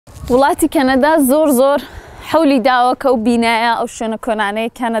وڵاتی کەنەدا زۆر حەولی داوە کە ئەو بینایە ئەو شوێنە کۆنانەی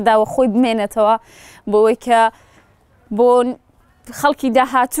کەنەداوە خۆی بمێنێتەوە بۆەوەی کە بۆ خەڵکی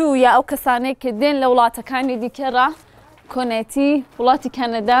داهاتوو یا ئەو کەسانەی کە دێن لە وڵاتەکانی دیکەڕە کۆنێتی وڵاتی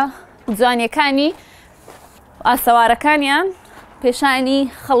کەنەدا جوانیەکانی ئاسەوارەکانیان پێشانی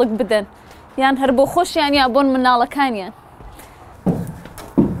خەڵک بدەن یان هەر بۆ خۆشیان یا بۆن مناڵەکانیان.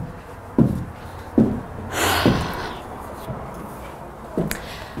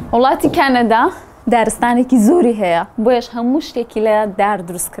 وڵاتی کەنەدا دارستانێکی زۆری هەیە بۆیەش هەموو شتێکی لە دار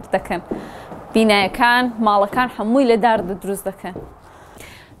دروست کرد دەکەن. بینایەکان ماڵەکان هەمووی لە دار دروست دەکەن.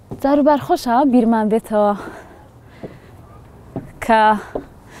 جاروبار خۆشە بیرمان بێتەوە کە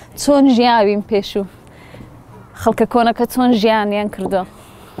چۆن ژیاویم پێشوو خەڵکە کۆنەکە چۆن ژیانیان کردو.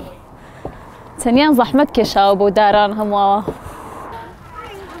 چەندیان زەحمەت کێشاوە بۆ داران هەمووەوە.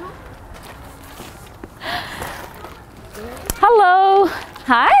 Hello.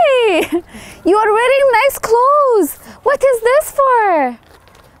 Hi. You are wearing nice clothes. What is this for?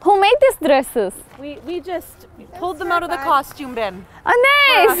 Who made these dresses? We just pulled them out of the costume bin. Oh,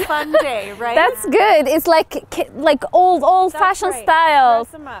 nice! For a fun day, right? That's good. It's like old-fashioned styles.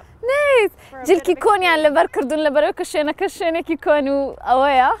 Dress them up. Nice. جلكي كوني على لبر كردون لبر كشينا كشينا كي كونوا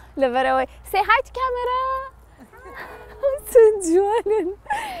أويا لبر أوي. Say hi to camera. سنجوان.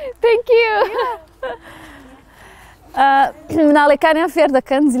 Thank you. مناڵی کانیان فێر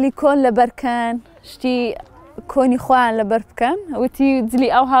دەکەن جلی کۆن لەبەر بکەن شتی کۆنی خۆیان لەبەر بکەن وتی جلی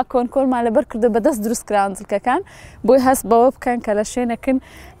ئەوها کۆنکۆڵمان لەبەر کردو بەدەست دروست کراون جلکەکان بۆی هەست بەوە بکەن کە لە شوێنەکەن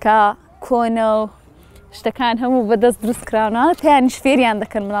کە کۆنە و شتەکان هەموو بەدەست دروست کراونەوە پێیانیش فێریان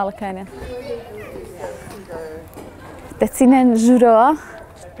دەکەن مناڵەکانیان. دەچینە ژوورەوە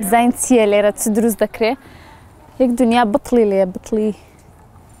زین چییە لێرە چ دروست دەکرێت یەک دنیا بتڵی لێ بتڵی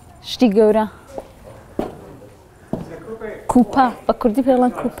شتی گەورە. Kupa. Bakurdi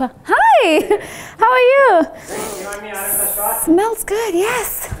peylan kupa. Hi. How are you? You want me out of the shot? Smells good. Yes.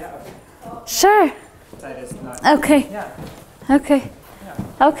 Sure. That is not. Okay. Yeah. Okay.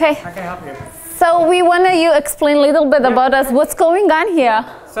 Okay. I can help you. So we want you explain a little bit about us. What's going on here?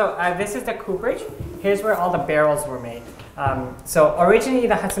 So this is the cooperage. Here's where all the barrels were made. So originally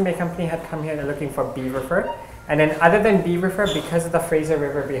the Hudson Bay Company had come here looking for beaver fur. And then other than beaver fur, because of the Fraser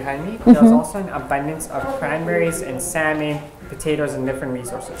River behind me, there was also an abundance of cranberries and salmon, potatoes, and different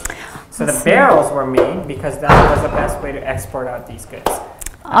resources. So the barrels were made because that was the best way to export out these goods.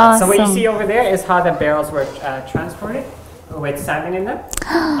 So what you see over there is how the barrels were transported with salmon in them.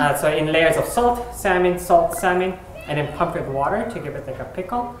 So in layers of salt, salmon, and then pumped with water to give it like a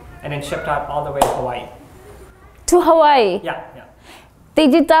pickle, and then shipped out all the way to Hawaii. To Hawaii? Yeah. They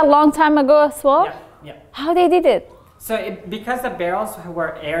did that long time ago as well? Yeah. How they did it? So because the barrels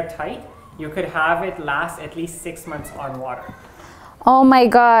were airtight, you could have it last at least 6 months on water. Oh my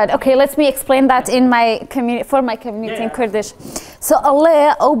God. Okay, let me explain that in my community for my community in Kurdish. So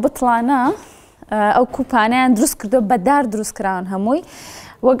Allah أو بطلانة أو كوبانة دروس كردو بدار دروس كران هموي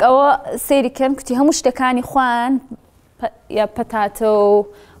وقوا سيري كان كتي هموش تكاني خوان يا بتاتو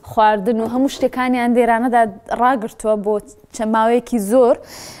خواردن و هەموو شتەکانیان دێرانەدا ڕاگرتووە بۆ چەماوەیەکی زۆر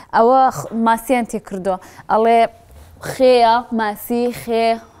ئەوە ماسییان تێکردووە ئەڵێ خێە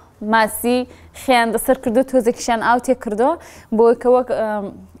ماسی خێیان دەسەر کردو تۆزێکیشان ئاو تێکردووە بۆیکە وەک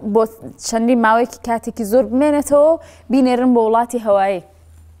بۆ چەندی ماوەیەکی کاتێکی زۆر بمێنێتەوە بینێرن بۆ وڵاتی هەوایی.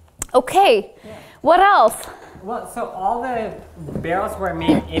 Okay, what else? Well, so all the barrels were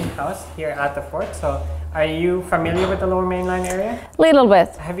made in-house here at the fort. So are you familiar with the Lower Mainland area? Little bit.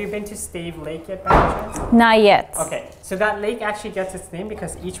 Have you been to Stave Lake yet by any chance? Not yet. Okay, so that lake actually gets its name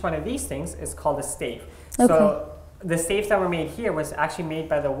because each one of these things is called a stave. Okay. So the staves that were made here was actually made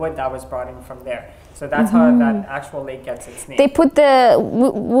by the wood that was brought in from there. So that's how that actual lake gets its name. They put the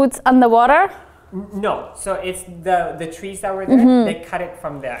woods on the water? No, so it's the trees that were there, they cut it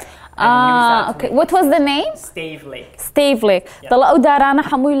from there. Okay. What was the name? Stave Lake. Stave Lake. طلع أو دارانا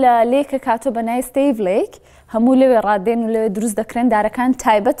حمول ليك كاتو بناي Stave Lake حمول ورادين ولا دروس ذكرين دارا كان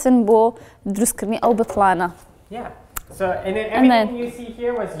تايبتن بو دروس كرني أو بطلانة. Yeah. So and then everything you see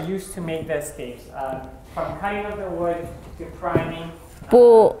here was used to make the staves. From cutting of the wood to priming.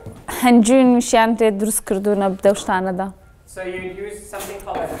 بو هنجون مشان تدرس كردونا بدوشتانا دا. So you use something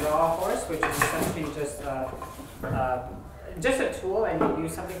called a draw horse, which is essentially just a tool, and you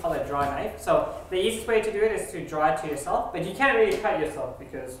use something called a draw knife. So the easiest way to do it is to draw it to yourself, but you can't really cut yourself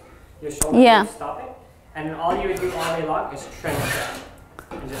because your shoulder will stop it. And then all you would do all day long is trim it down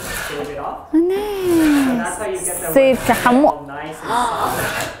and just shave it off. Nice. So that's how you get the wood nice and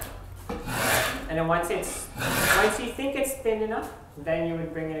soft. And then once you think it's thin enough, then you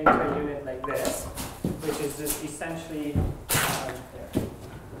would bring it into a unit like this, which is just essentially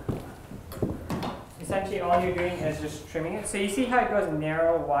essentially all you're doing is just trimming it. So you see how it goes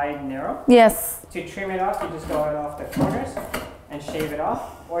narrow, wide, narrow? Yes. To trim it off, you just go it off the corners and shave it off,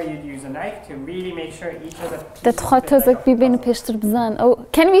 or you'd use a knife to really make sure each of the pieces دەتخوات fit like تۆزێک a بیبێنە puzzle. پێشتر بزان.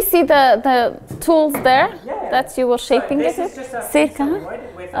 Can we see the tools there that you were shaping So it this with? is just a سیر piece کە of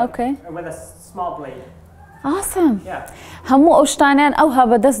wood with a small blade. Awesome. Yeah. هەموو ئەو شتانیان ئەوها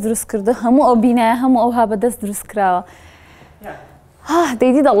بەدەست دروست کردو هەموو ئەو بینایە هەموو ئەوها بەدەست دروست کراوە. Yeah.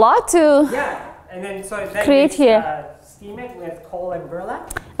 They did a lot to Yeah. And then so then create you here. Steam it with coal and burlap.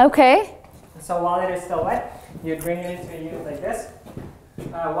 Okay. So while it is still wet, you bring it into a unit like this.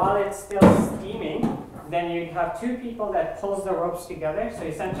 While it's still steaming, then you have two people that pulls the ropes together. So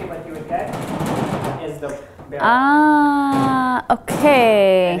essentially what you would get is the barrel.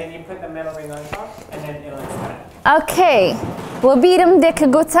 Okay. And then you put the metal ring on top and then it'll expand. Okay. وبیرم دێ کە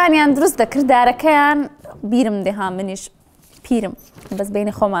گۆچانیان دروست دەکرد دارەکەیان بیرم دێ ها منیش پیرم بەس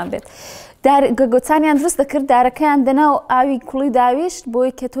بینی خۆمان بێت. گۆچانیان دروست دەکرد دارەکەیان دەناو ئاوی کوڵی داویشت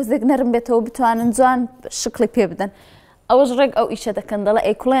بۆی کە تۆزێک نەرم بێتەوە بتوانن جوان شکلی پێ بدەن. ئەوەش ڕێک ئەو ئیشە دەکەن دەڵێ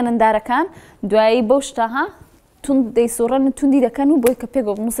ئەی کوڵێنن دارەکان دوایی بەو شتەها تون دەیسوڕەن توندی دەکەن و بۆی کە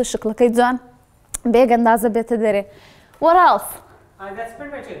پێگۆ بنووسە شکلەکەی جوان بێگەندازە بێتە دەرێ. What else? That's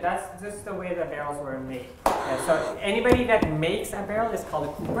pretty much it. That's just the way the barrels were made. So anybody that makes a barrel is called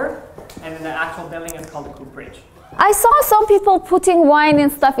a cooper, and then the actual building is called a cooperage. I saw some people putting wine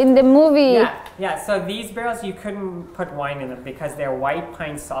and stuff in the movie. Yeah. So these barrels you couldn't put wine in them because they're white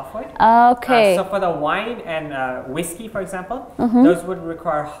pine softwood. Okay. So for the wine and whiskey, for example, those would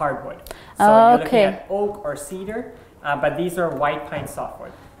require hardwood. So you're looking at oak or cedar, but these are white pine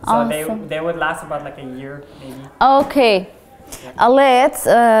softwood. So they would last about like a year maybe. Okay. ئەڵێت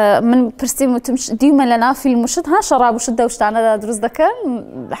من پرسیم وتم دیمە لە ناو فیلمشت ها شەڕابشت دەوشتانەدا دروست دەکەن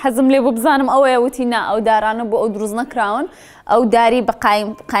حەزم لێ بۆ بزانم ئەوەیە وتی نا ئەو دارانە بۆ ئەو دروست نەکراون ئەو داری بە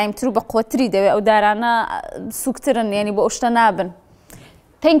قایمتر و بە قوتری دەوێت ئەو دارانە سوکترن یعنی بۆ ئەو شتە نابن.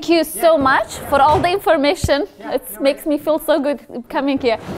 Thank you so much for all the information. It makes me feel so good coming here.